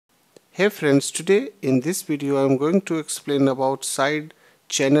Hey friends, today in this video I am going to explain about side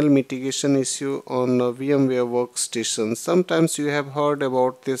channel mitigation issue on VMware workstation. Sometimes you have heard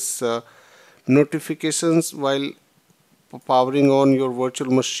about this notifications while powering on your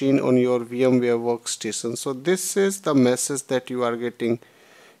virtual machine on your VMware workstation. So this is the message that you are getting.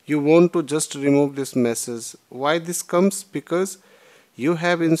 You want to just remove this message. Why this comes? Because you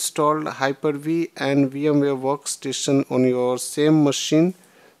have installed Hyper-V and VMware workstation on your same machine.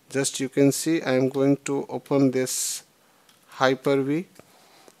 Just you can see I am going to open this Hyper-V,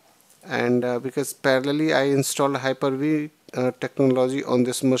 and because parallelly I installed Hyper-V technology on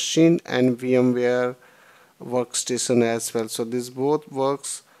this machine and VMware workstation as well. So this both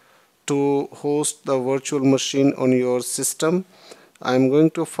works to host the virtual machine on your system. I am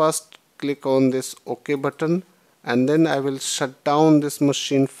going to first click on this OK button, and then I will shut down this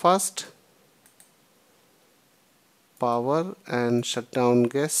machine first. Power and shut down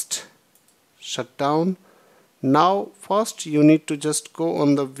guest, shut down. Now first you need to just go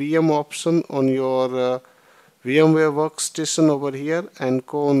on the VM option on your VMware workstation over here and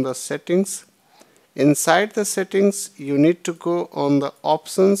go on the settings. Inside the settings you need to go on the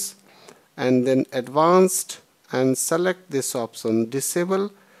options and then advanced and select this option, disable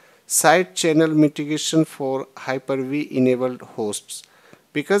side channel mitigation for Hyper-V enabled hosts.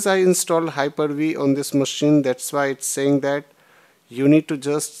 Because I installed Hyper-V on this machine, that's why it's saying that you need to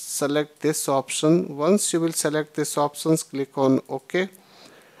just select this option. Once you will select this options, click on OK,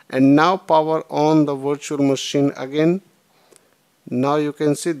 and now power on the virtual machine again. Now you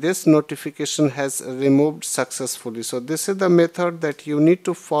can see this notification has removed successfully. So this is the method that you need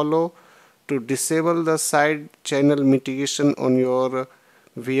to follow to disable the side channel mitigation on your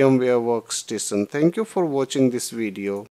VMware workstation. Thank you for watching this video.